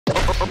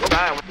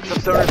Alright, what's up,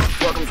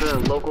 stoners? Welcome to the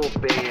local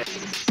band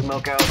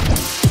Smokeout.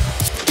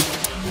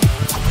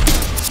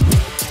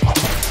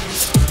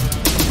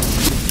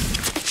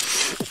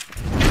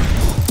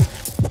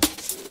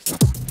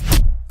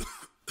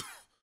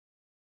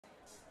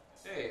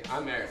 Hey,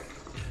 I'm Eric.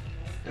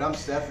 And I'm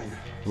Stefan.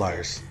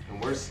 Liars.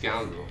 And we're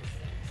Scoundrel.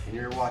 And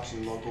you're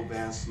watching local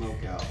band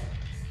Smokeout.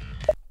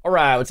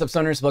 Alright, what's up,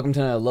 stoners? Welcome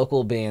to a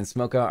local band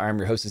Smokeout. I'm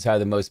your host, is Tyler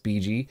the Most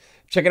BG.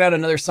 Checking out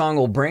another song,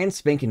 well, brand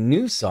spanking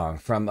new song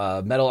from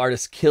metal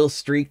artist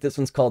Killstreak. This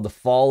one's called The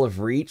Fall of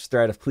Reach.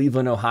 They're out of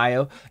Cleveland,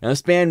 Ohio. Now,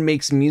 this band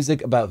makes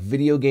music about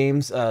video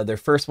games. Their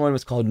first one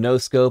was called No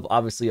Scope,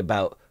 obviously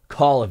about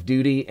Call of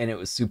Duty, and it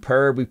was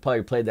superb. We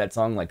probably played that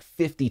song like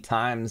 50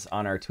 times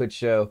on our Twitch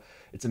show.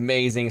 It's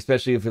amazing,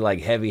 especially if you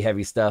like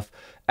heavy stuff.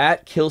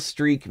 At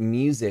Killstreak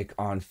Music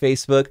on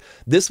Facebook.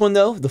 This one,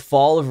 though, The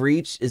Fall of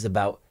Reach, is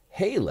about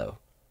Halo.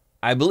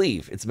 I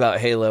believe it's about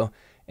Halo,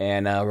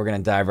 and we're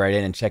going to dive right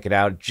in and check it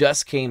out.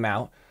 Just came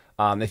out.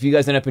 If you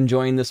guys end up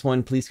enjoying this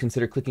one, please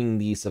consider clicking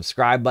the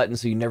subscribe button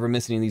so you never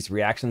miss any of these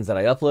reactions that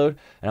I upload.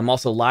 And I'm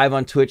also live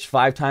on Twitch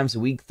 5 times a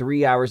week,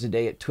 3 hours a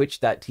day at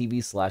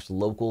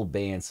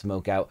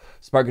twitch.tv/localbandsmokeout.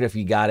 Spark it if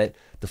you got it.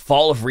 The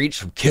Fall of Reach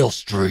from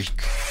Killstreak.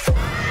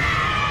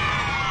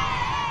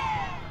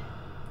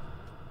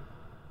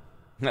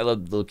 I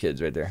love the little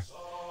kids right there.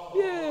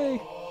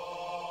 Yay!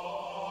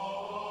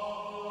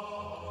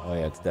 Oh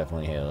yeah, it's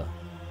definitely Halo.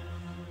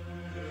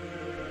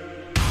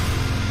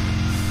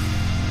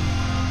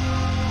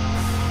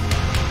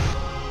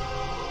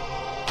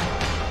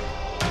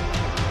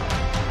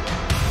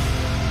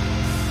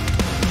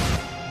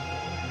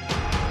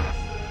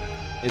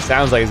 It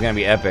sounds like it's gonna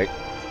be epic.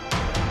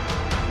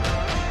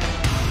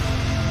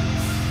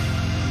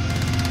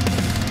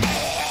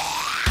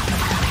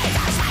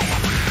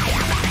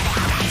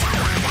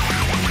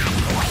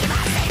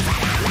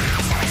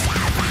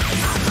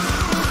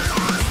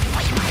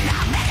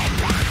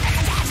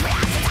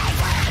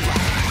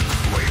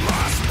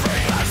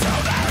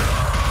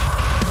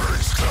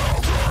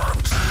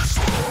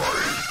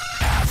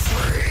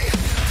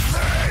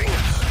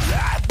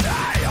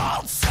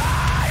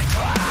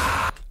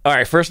 All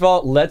right, first of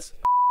all, let's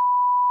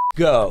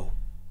go.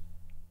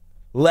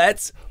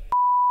 Let's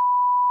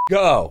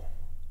go.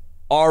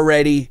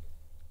 Already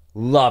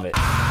love it.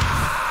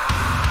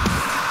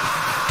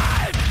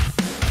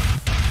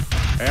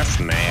 That's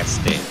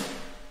nasty.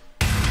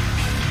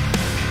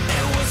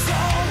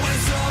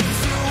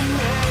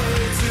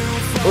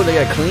 Oh, they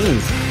got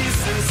cleans.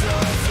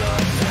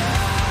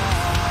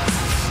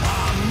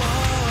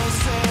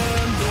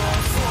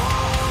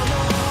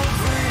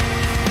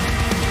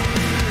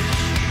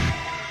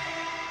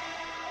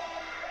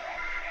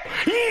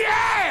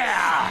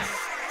 Yeah!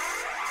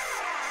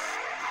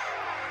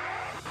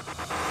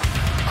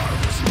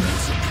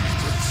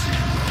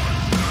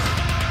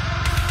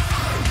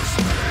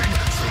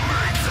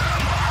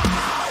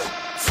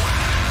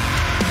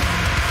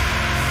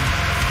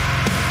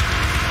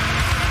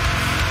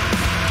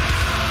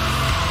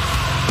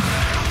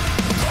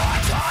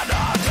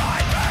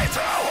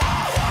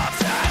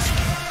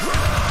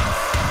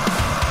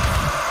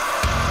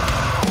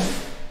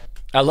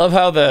 I love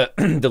how the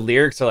the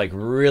lyrics are like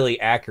really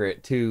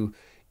accurate to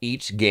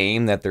each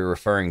game that they're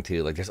referring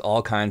to. Like there's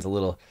all kinds of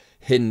little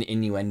hidden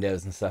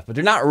innuendos and stuff, but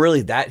they're not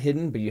really that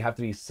hidden, but you have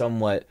to be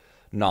somewhat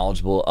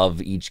knowledgeable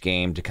of each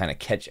game to kind of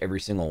catch every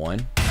single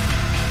one.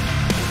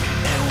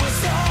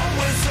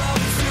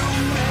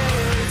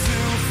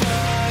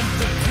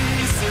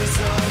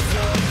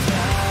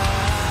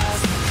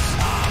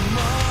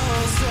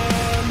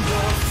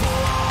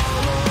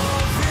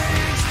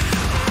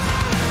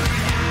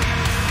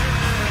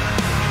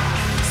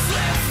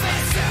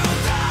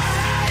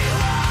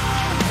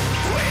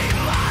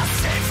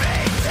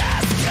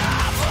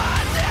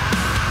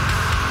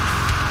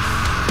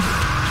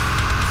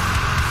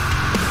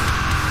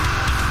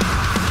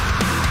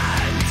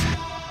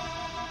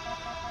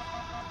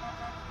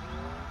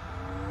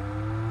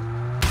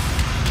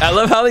 I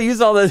love how they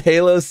use all those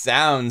Halo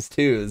sounds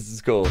too. This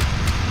is cool.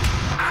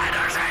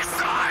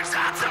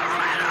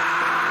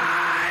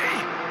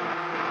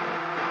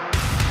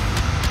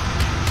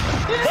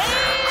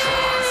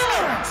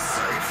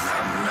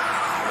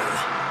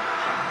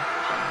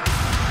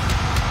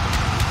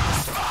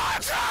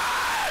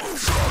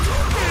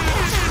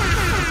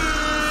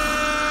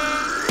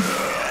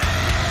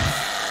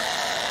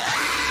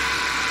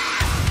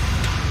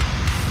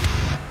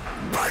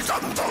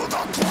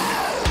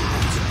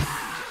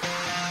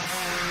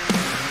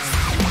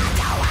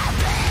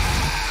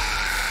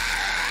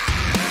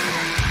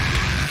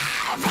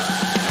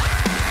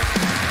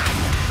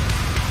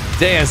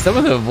 Damn, some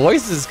of the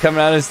voices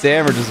coming out of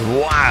Sam are just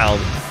wild.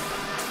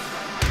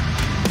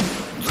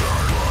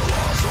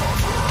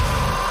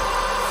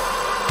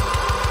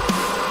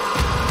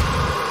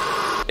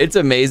 It's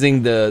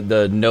amazing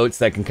the notes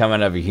that can come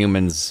out of a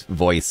human's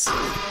voice.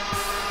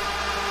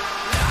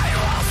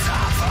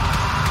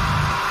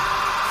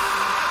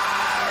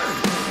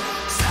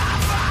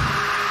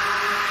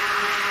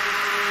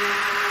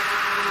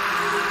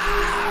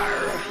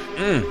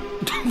 Mm.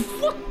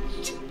 What?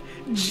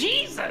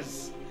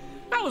 Jesus!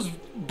 That was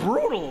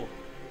brutal.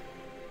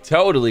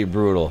 Totally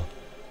brutal.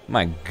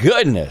 My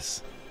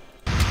goodness.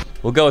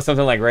 We'll go with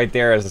something like right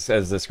there as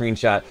the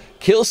screenshot.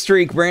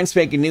 Killstreak, brand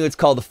spanking new. It's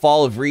called The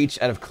Fall of Reach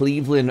out of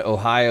Cleveland,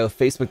 Ohio.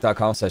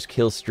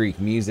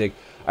 Facebook.com/KillstreakMusic.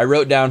 I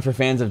wrote down for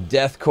fans of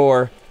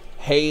deathcore,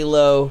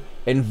 Halo,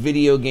 and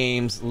video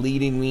games,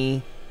 leading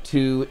me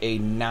to a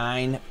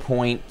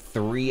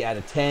 9.3 out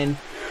of 10.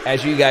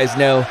 As you guys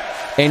know,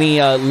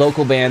 any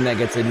local band that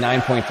gets a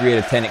 9.3 out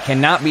of 10, it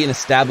cannot be an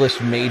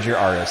established major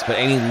artist, but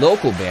any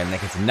local band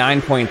that gets a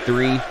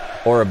 9.3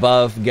 or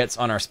above gets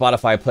on our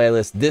Spotify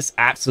playlist. This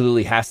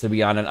absolutely has to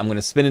be on it. I'm going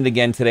to spin it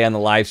again today on the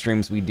live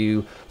streams we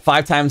do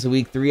 5 times a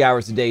week, 3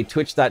 hours a day,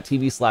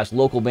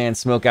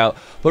 twitch.tv/localbandsmokeout.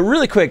 But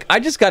really quick, I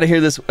just got to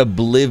hear this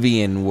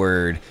oblivion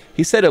word.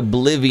 He said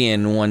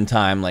oblivion one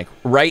time, like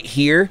right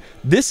here.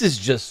 This is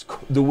just,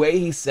 the way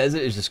he says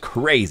it is just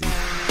crazy.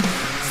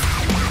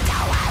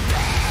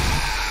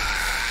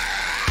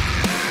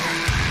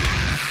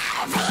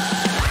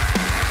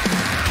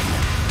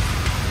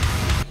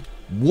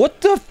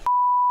 What the f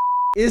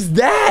is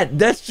that?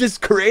 That's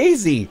just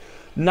crazy.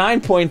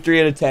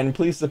 9.3 out of 10.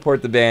 Please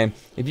support the band.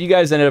 If you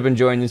guys ended up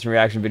enjoying this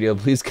reaction video,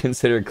 please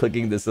consider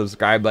clicking the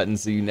subscribe button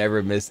so you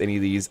never miss any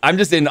of these. I'm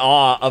just in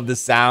awe of the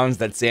sounds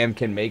that Sam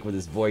can make with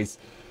his voice.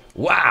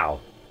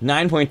 Wow.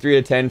 9.3 out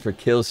of 10 for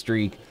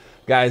Killstreak.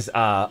 Guys,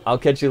 I'll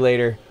catch you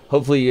later.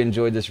 Hopefully you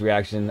enjoyed this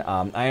reaction.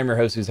 I am your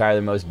host who's higher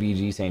than most,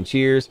 BG, saying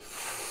cheers,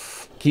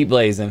 keep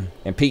blazing,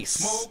 and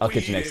peace. I'll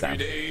catch you next time.